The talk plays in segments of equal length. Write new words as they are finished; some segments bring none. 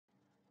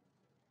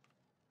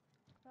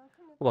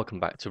Welcome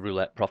back to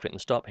Roulette Profit and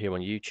Stop here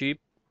on YouTube.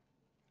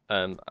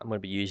 I'm going to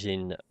be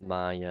using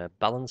my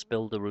Balance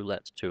Builder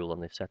Roulette tool on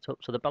this setup.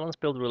 So the Balance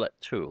Builder Roulette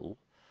tool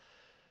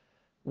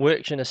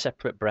works in a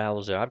separate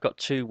browser. I've got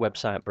two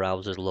website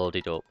browsers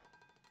loaded up.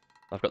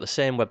 I've got the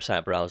same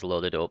website browser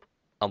loaded up,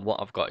 and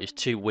what I've got is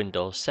two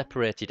windows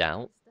separated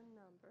out.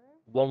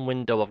 One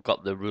window I've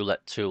got the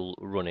roulette tool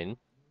running,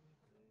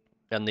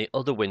 and the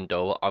other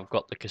window I've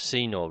got the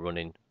casino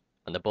running,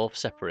 and they're both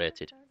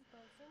separated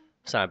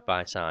side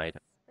by side.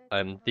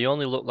 They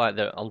only look like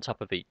they're on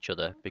top of each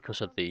other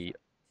because of the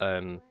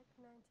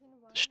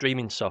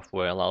streaming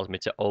software allows me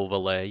to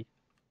overlay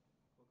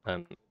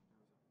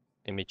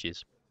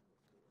images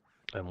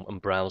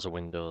and browser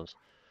windows.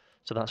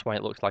 So that's why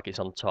it looks like it's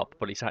on top,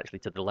 but it's actually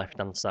to the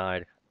left-hand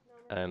side.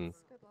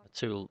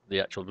 The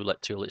actual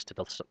roulette tool is to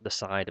the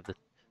side of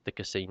the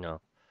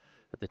casino.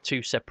 But they're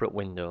two separate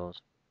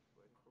windows.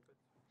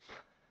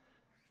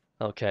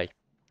 Okay,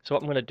 so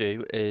what I'm going to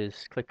do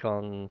is click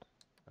on.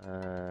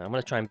 I'm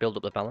going to try and build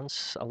up the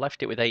balance. I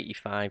left it with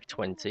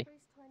 85.20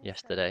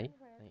 yesterday.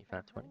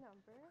 85.20.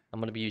 I'm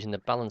going to be using the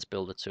balance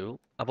builder tool.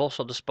 I've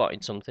also just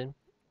spotted something.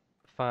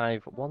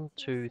 5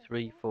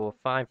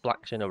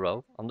 blacks in a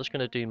row. I'm just going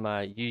to do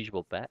my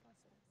usual bet.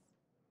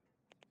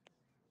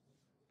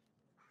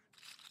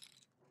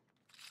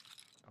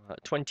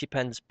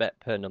 £20 bet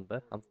per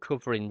number. I'm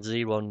covering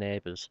 0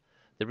 neighbours.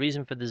 The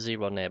reason for the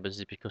 0 neighbours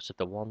is because of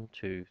the 1,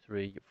 2,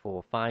 3,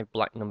 4, 5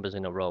 black numbers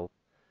in a row.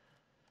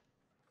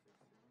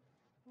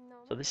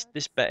 So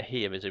this bet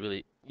here is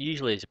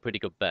usually is a pretty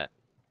good bet.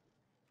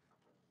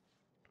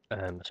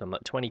 So I'm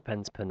at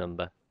 20p per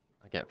number.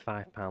 I get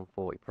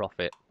 £5.40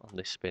 profit on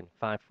this spin.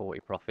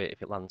 £5.40 profit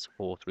if it lands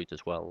 4 through to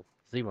 12.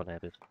 0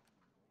 neighbours.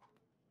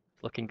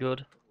 It's looking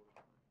good.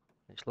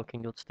 It's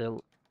looking good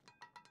still.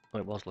 Oh,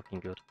 it was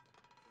looking good.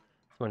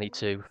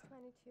 22.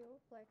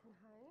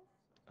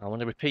 I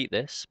want to repeat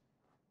this.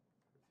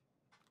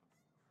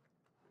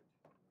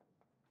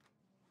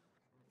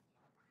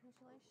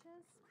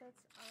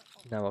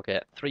 Now I'll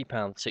get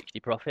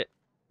 £3.60 profit.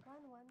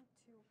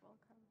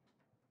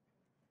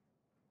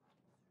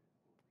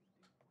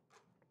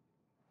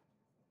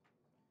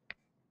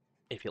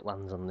 If it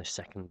lands on this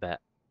second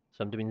bet.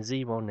 So I'm doing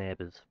 0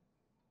 neighbours.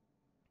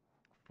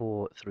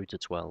 4 through to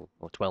 12,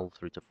 or 12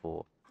 through to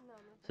 4.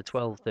 So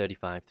 12,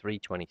 35, 3,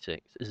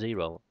 26,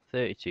 0,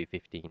 32,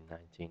 15,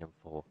 19 and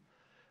 4.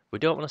 We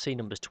don't want to see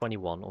numbers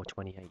 21 or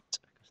 28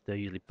 because they're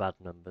usually bad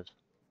numbers.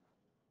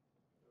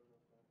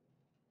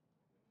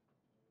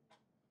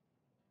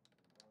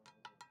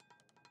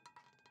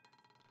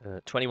 Uh,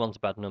 21's a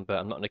bad number.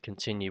 I'm not going to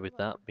continue with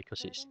that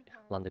because it's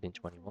landed in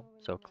 21.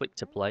 So click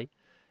to play.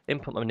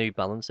 Input my new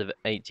balance of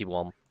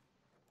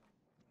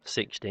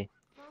 81.60.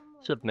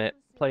 Submit.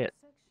 Play at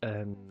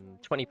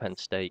 20p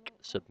stake.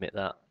 Submit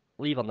that.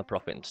 Leave on the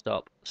profit and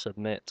stop.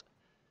 Submit.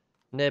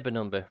 Neighbour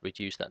number.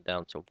 Reduce that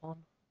down to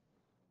 1.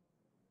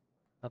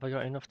 Have I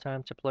got enough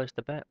time to place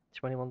the bet?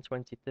 21,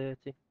 20,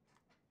 30.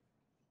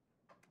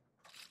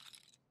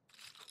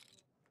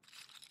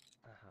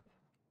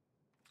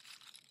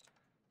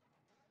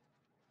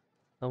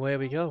 Away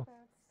we go.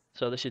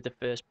 So this is the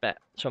first bet.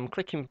 So I'm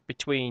clicking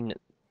between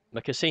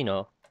my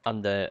casino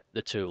and the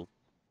tool.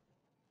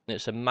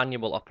 It's a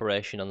manual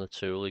operation on the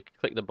tool. You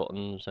click the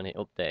buttons and it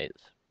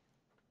updates.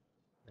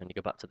 And you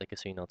go back to the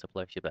casino to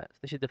place your bets.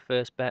 This is the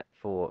first bet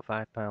for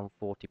 £5.40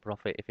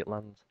 profit if it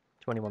lands.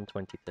 21,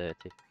 20,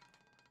 30.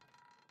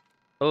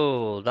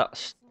 Oh,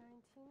 that's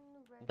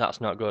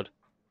not good.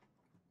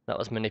 That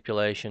was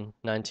manipulation.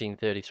 19,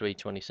 33,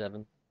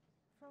 27.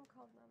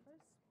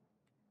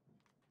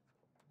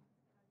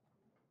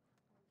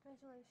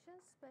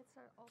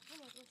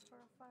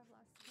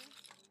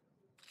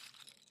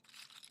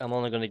 I'm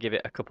only going to give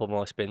it a couple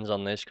more spins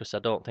on this because I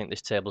don't think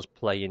this table's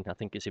playing. I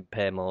think it's in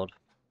pay mode.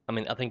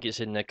 I think it's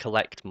in the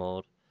collect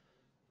mode.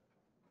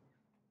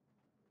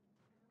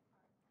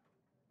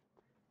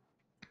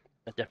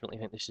 I definitely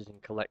think this is in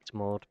collect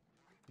mode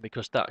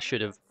because that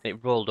should have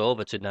it rolled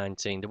over to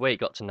 19. The way it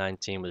got to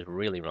 19 was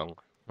really wrong.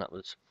 That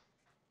was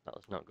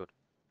not good.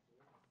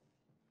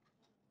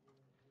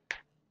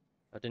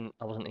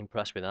 I wasn't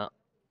impressed with that.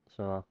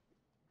 So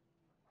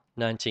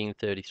 19,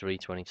 33,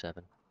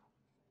 27.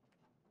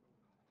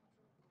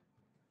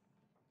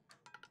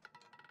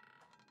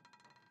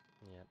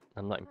 Yeah,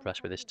 I'm not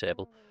impressed with this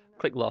table.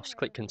 Click lost,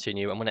 click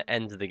continue. I'm going to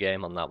end the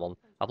game on that one.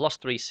 I've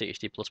lost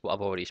 360 plus what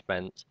I've already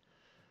spent.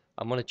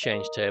 I'm going to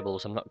change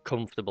tables. I'm not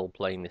comfortable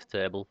playing this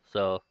table,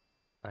 so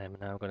I am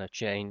now going to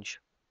change.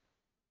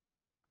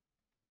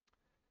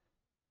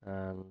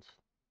 And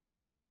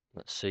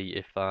let's see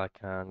if I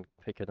can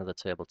pick another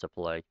table to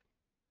play.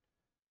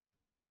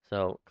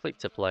 So click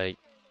to play.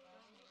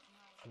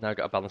 Now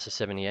got a balance of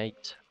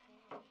 78.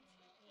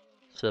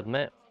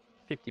 Submit.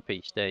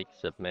 50p stake.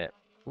 Submit.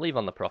 Leave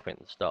on the profit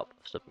and stop.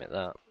 Submit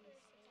that.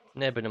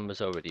 Neighbour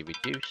number's already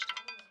reduced.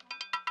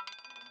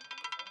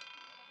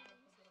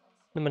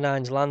 Number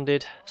 9's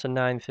landed. So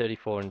 9,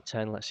 34 and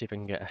 10. Let's see if I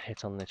can get a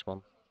hit on this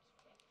one.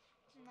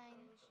 9.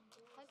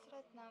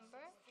 Accurate number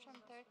from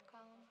third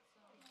column.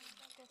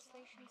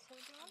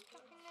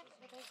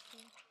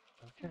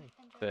 Okay,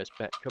 first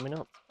bet coming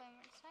up.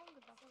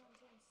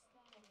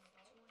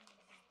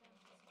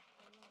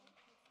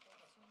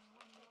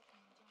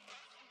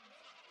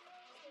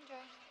 Enjoy.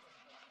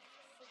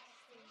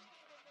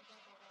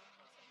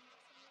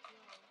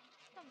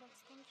 No,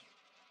 that's thank you.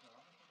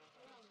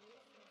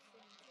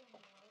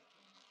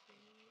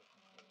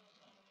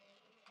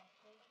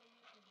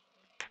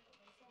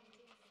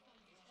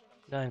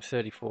 Nine,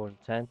 34 and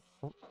 10.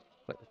 Oh,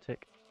 click the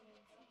tick.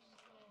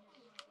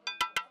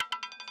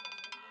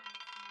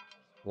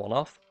 One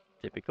off.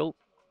 Typical.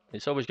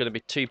 It's always going to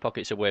be 2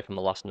 pockets away from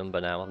the last number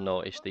now, I've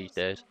noticed these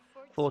days.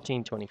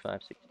 14,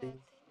 25, 16.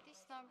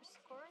 This number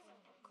scored,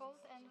 cold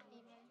and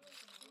even.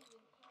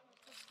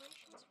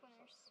 Congratulations,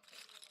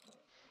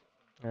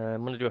 winners.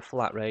 I'm going to do a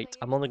flat rate.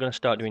 I'm only going to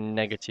start doing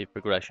negative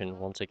progression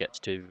once it gets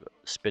to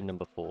spin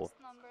number 4. Last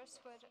numbers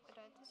were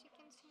red, as you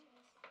can see.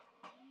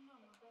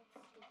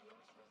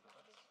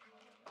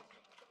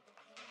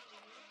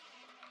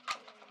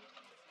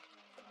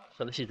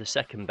 So this is the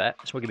second bet.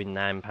 This will give me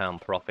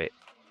 £9 profit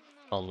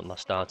on my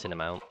starting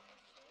amount.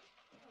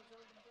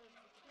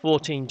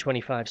 14,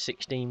 25,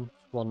 16.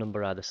 One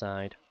number either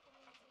side.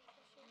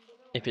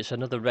 If it's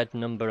another red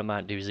number, I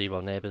might do 0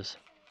 neighbours.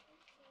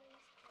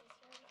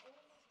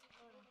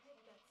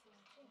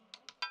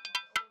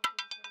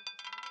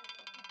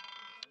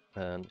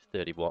 It's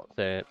 30 what?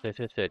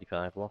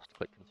 35 lost.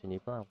 Click continue.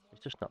 Wow,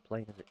 it's just not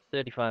playing, is it?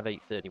 35,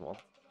 8, 31.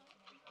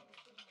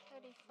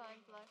 35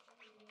 black.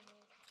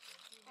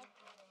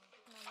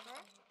 Number.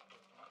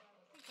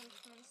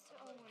 Compliments to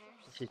all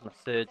winners. This is my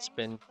third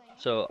spin.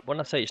 So when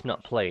I say it's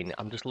not playing,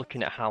 I'm just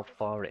looking at how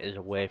far it is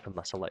away from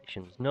my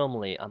selections.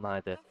 Normally,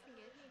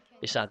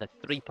 it's either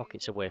 3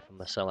 pockets away from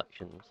my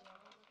selections,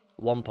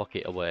 1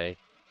 pocket away.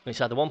 It's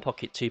either 1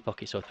 pocket, 2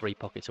 pockets, or 3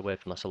 pockets away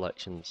from my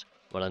selections.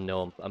 When I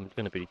know I'm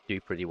going to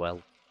do pretty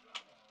well.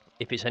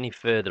 If it's any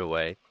further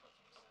away,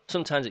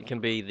 sometimes it can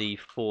be the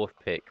 4th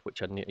pick,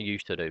 which I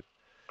used to do,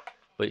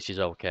 which is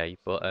okay.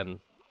 But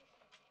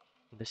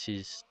this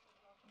is.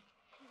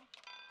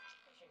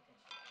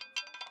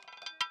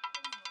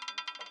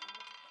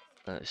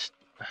 I'm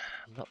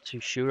not too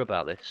sure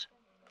about this.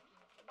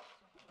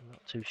 I'm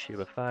not too sure.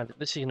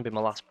 This is going to be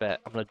my last bet.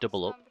 I'm going to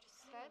double up.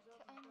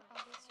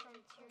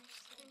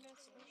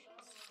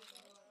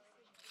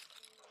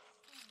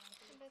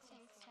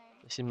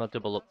 This is my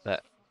double up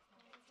bet.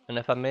 And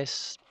if I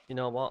miss, you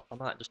know what? I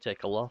might just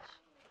take a loss.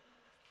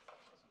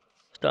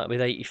 Start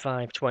with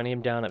 85.20.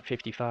 I'm down at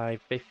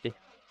 55.50.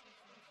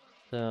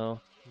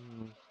 So,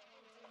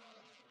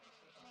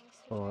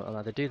 or I'll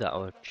either do that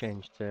or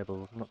change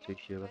table. I'm not too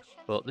sure.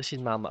 But this is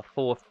my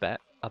 4th bet.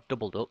 I've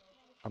doubled up.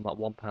 I'm at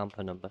 £1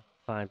 per number.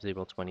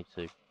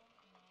 5022.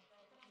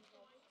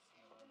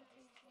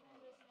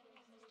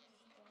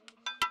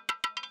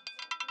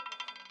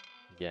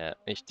 Yeah,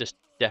 it's just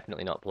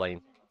definitely not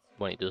playing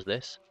when it does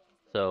this.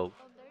 So,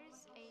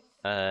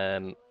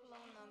 end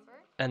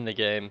the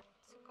game.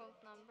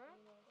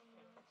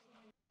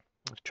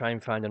 Let's try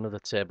and find another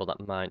table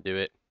that might do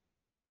it.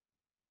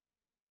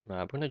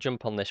 Right, I'm going to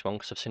jump on this one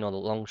because I've seen all the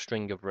long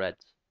string of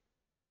reds.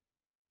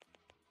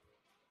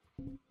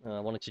 I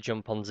wanted to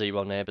jump on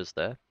 0 neighbours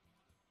there.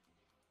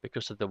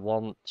 Because of the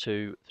 1,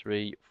 2,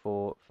 3,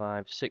 4,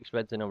 5, 6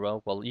 reds in a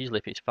row. Well, usually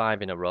if it's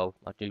 5 in a row,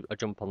 I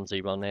jump on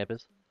 0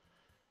 neighbours.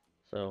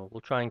 So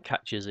we'll try and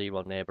catch a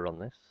 0 neighbour on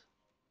this.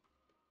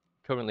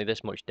 Currently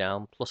this much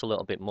down, plus a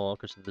little bit more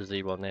because of the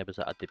 0 neighbours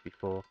that I did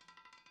before.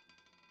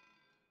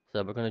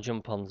 So we're going to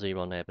jump on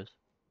 0 neighbours.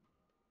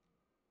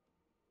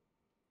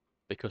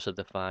 Because of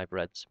the 5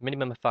 reds.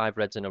 Minimum of 5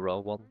 reds in a row.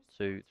 1,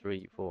 2,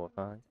 3, 4,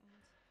 5. 22,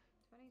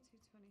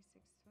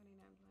 26,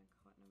 29 blank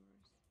hot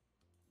numbers.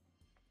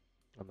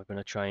 And we're going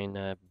to try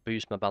and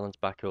boost my balance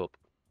back up.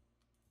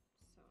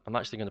 I'm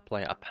actually going to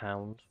play at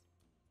 £1.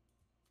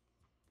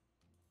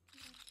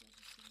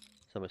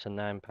 So it's a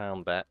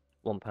 £9 bet.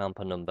 £1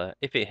 per number.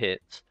 If it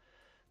hits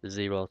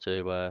 0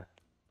 to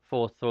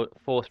 4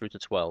 through to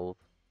 12,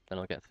 then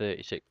I'll get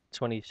 36.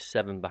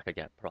 27 back I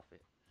get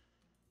profit.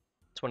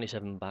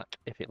 27 back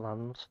if it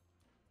lands.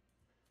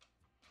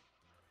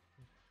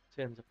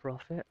 In terms of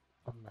profit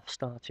on the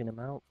starting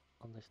amount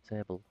on this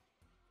table.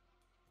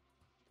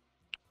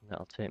 And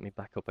that'll take me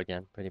back up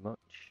again pretty much.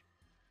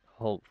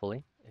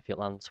 Hopefully, if it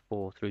lands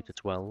 4 through to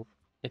 12.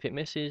 If it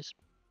misses,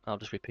 I'll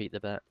just repeat the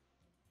bet.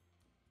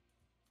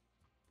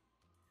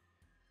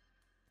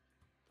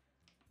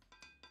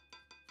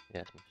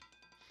 Yes, missed.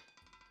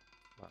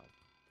 Wow.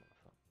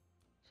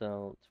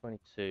 So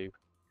 22.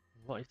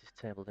 What is this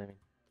table doing?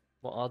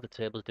 What are the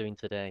tables doing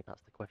today?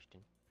 That's the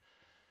question.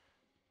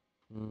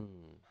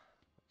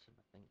 Let's have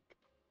a think.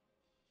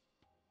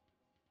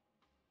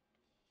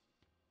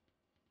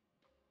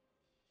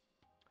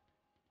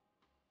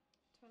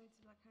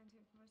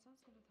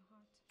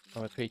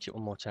 I'll repeat it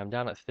one more time.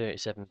 Down at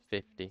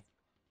 37.50.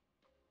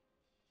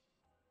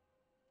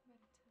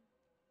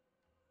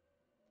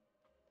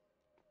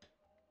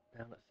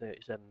 Down at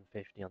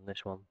 37.50 on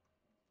this one.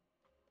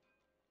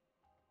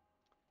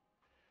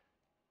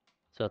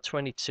 So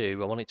 22,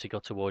 I want it to go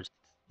towards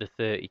the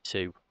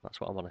 32.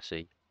 That's what I want to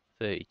see.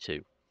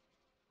 32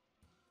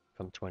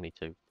 from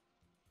 22.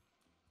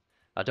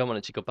 I don't want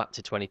it to go back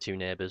to 22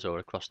 neighbours or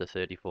across the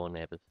 34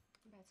 neighbours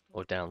Bets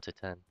or close. down to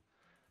 10.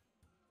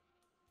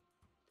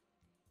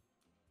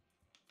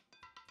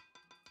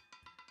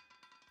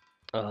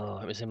 Oh,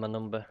 it was in my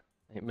number.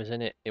 It was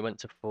in it. It went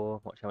to 4.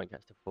 Watch how it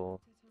gets to 4.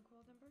 Ten call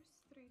numbers.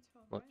 3,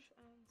 12 Watch.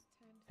 red and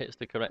 10. Hits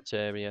the correct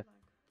area. Black.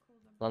 Call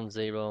them. Land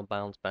 0.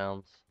 Bounce,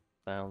 bounce,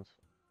 bounce.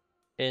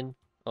 In.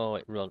 Oh,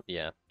 it run.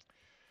 Yeah.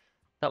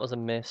 That was a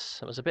miss.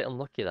 It was a bit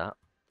unlucky, that.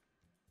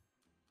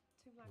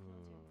 2 black, 1 10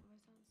 for my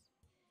sons.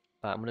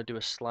 Right, I'm going to do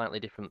a slightly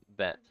different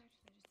bet. And actually,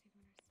 just take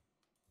winners.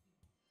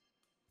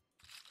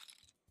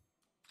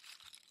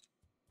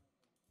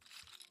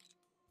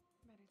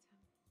 Bet it 10.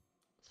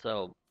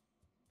 So,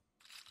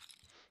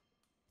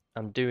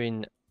 I'm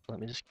doing... Let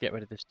me just get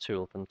rid of this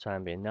tool for the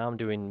time being. Now I'm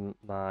doing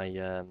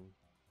my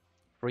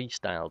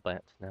freestyle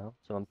bet now.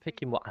 So I'm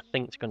picking what I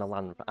think is going to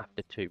land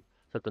after 2.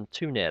 So I've done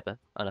 2 neighbour,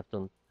 and I've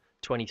done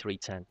 23-10.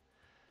 Bets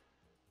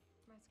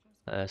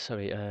close.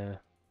 Sorry,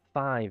 5-10.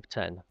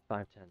 5-10.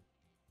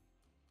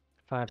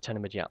 5-10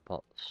 in my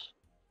jackpots.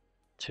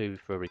 2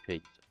 for a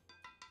repeat.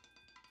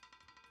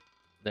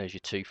 There's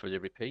your 2 for the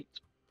repeat.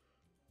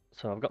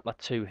 So I've got my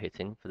 2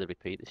 hitting for the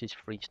repeat. This is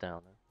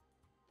freestyle now.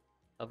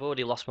 I've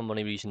already lost my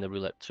money using the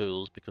roulette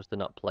tools because they're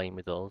not playing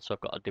with those, so I've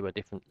got to do a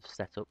different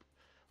setup.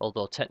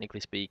 Although technically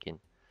speaking,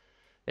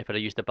 if I'd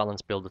used the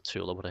balance builder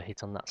tool, I would have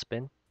hit on that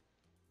spin.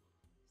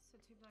 So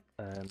 2 black.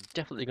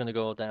 Definitely going to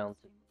go down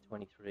to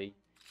 23,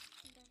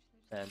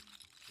 10, and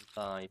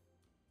 5.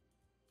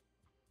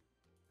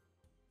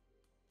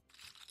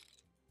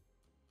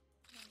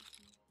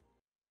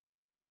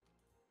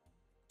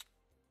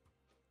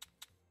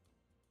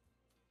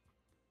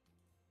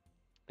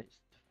 It's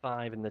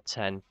 5 and the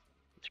 10.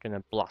 It's going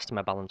to blast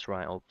my balance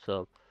right up.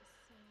 So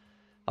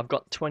I've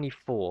got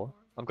 24.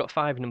 I've got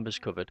 5 numbers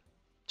covered.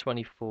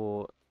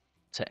 24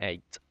 to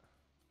 8.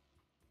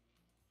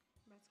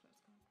 Bets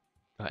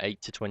close.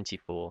 8 to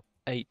 24.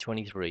 8,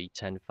 23,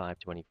 10, 5,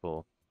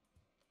 24.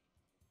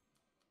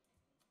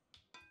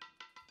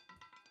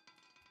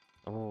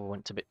 Oh,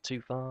 went a bit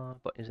too far,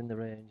 but is in the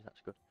range. That's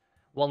good.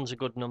 1's a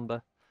good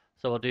number.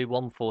 So I'll do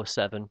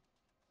 147.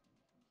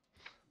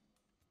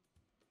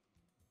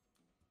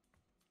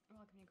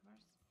 Welcome,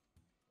 newcomers.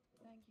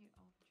 Thank you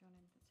all for joining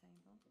the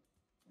table.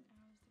 How's the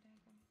day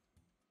going?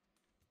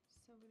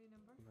 So many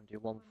number. I'm going to do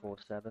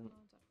 147. And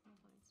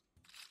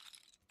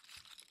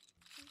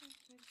actually, just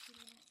take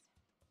winners.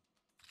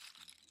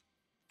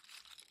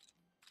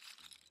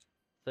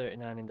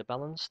 39 in the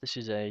balance. This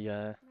is a Bet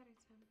it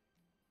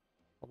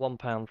 10.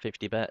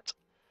 £1.50 bet.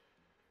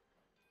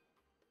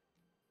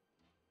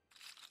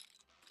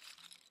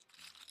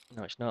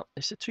 No, it's not.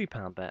 It's a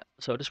 £2 bet.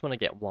 So I just want to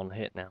get 1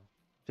 hit now.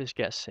 If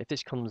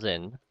this comes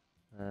in,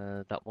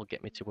 that will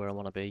get me to where I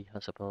want to be, I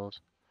suppose.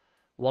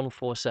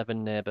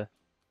 147 neighbour,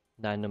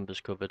 9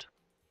 numbers covered.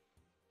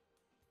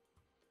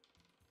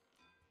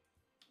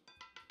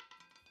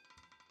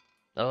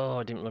 Oh,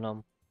 I didn't run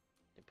on.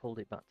 It pulled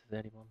it back to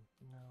 31.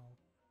 No.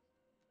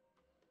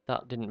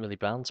 That didn't really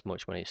bounce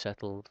much when it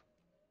settled.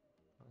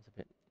 That was a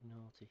bit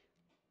naughty.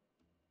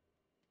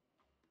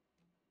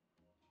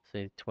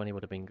 See, 20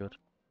 would have been good.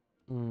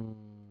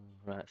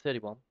 Right,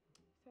 31.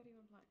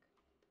 31 black.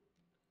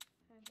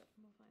 Hands up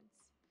for more finds.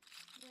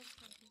 Red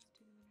closes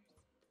to the winners.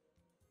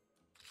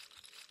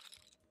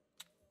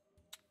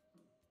 Bet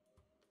it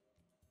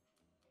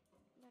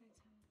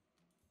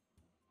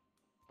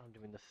 10. I'm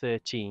doing the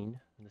 13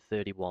 and the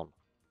 31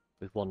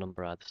 with 1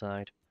 number either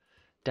side.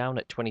 Down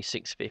at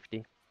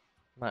 26.50.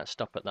 Might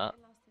stop at that.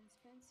 Last 10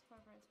 spins. 5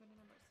 reds, winning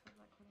numbers. 5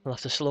 black, winning I'll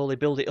have to numbers. slowly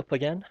build it up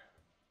again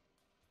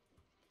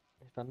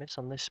if I miss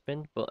on this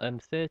spin. But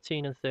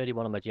 13 and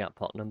 31 are my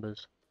jackpot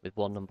numbers with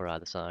 1 number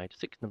either side.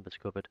 6 numbers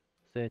covered.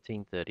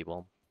 13,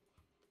 31.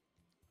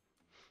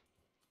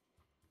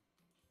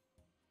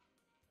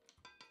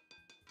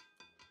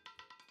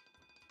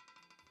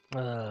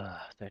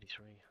 Ah,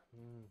 33.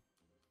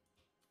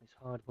 It's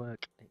hard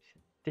work.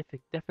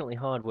 It's definitely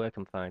hard work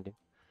I'm finding.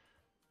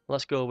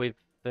 Let's go with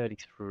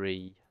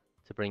 33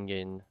 to bring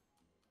in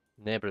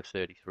neighbour of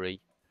 33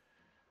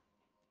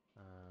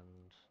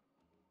 and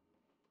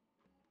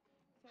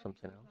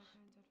something 33 else.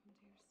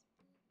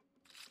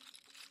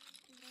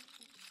 black, hands up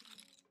from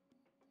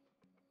tears.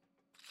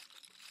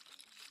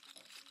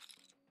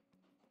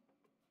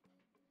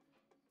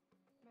 Bet it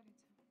 10.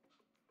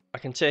 I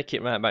can take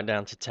it right back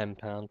down to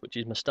 £10, which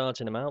is my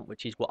starting amount,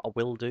 which is what I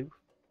will do.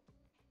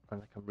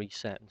 And I can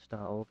reset and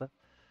start over.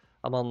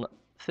 I'm on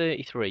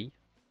 33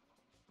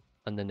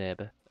 and the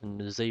neighbour,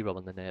 and 0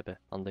 on the neighbour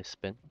on this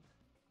spin.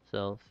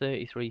 So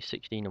 33,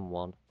 16 and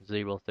 1,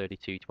 0,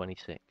 32,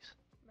 26.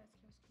 Bets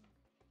close.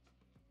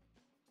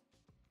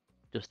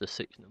 Just the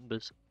 6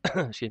 numbers.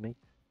 Excuse me.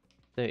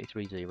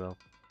 33, 0.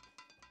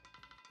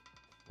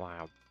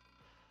 Wow.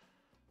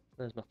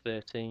 There's my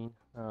 13.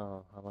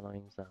 Oh, how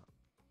annoying is that?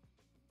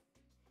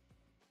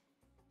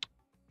 Do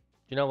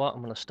you know what?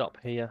 I'm going to stop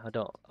here.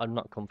 I'm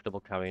not comfortable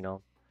carrying on.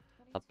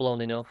 I've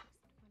blown enough.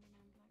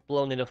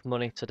 blown enough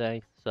money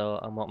today, so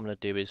what I'm going to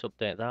do is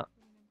update that.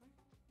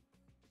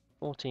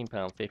 Remember? £14.50.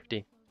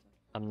 Close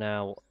I'm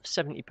now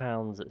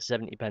 £70 at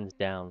 70 pence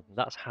down.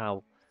 That's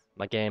how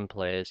my game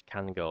plays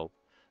can go.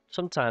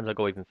 Sometimes I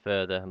go even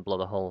further and blow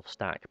the whole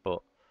stack, but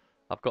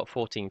I've got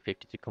 14.50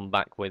 to come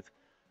back with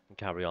and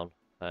carry on.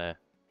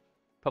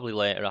 Probably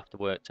later after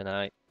work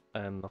tonight.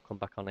 I'll come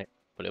back on it,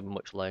 but it'll be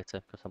much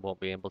later because I won't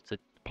be able to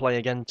play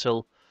again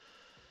till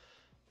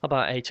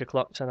about 8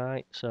 o'clock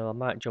tonight. So I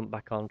might jump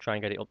back on, try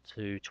and get it up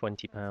to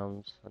 £20,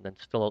 and then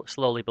still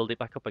slowly build it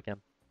back up again.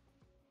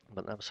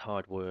 But that was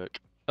hard work.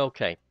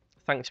 Okay,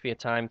 thanks for your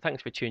time.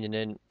 Thanks for tuning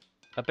in.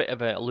 A bit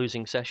of a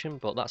losing session,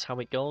 but that's how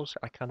it goes.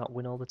 I cannot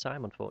win all the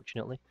time,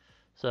 unfortunately.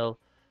 So,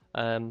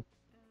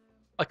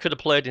 I could have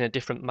played in a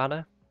different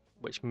manner,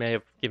 which may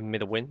have given me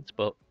the wins,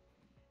 but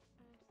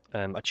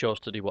I chose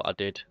to do what I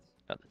did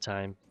at the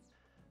time,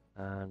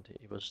 and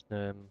it was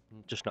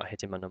just not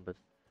hitting my numbers.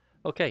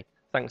 Okay,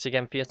 thanks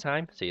again for your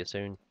time. See you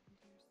soon.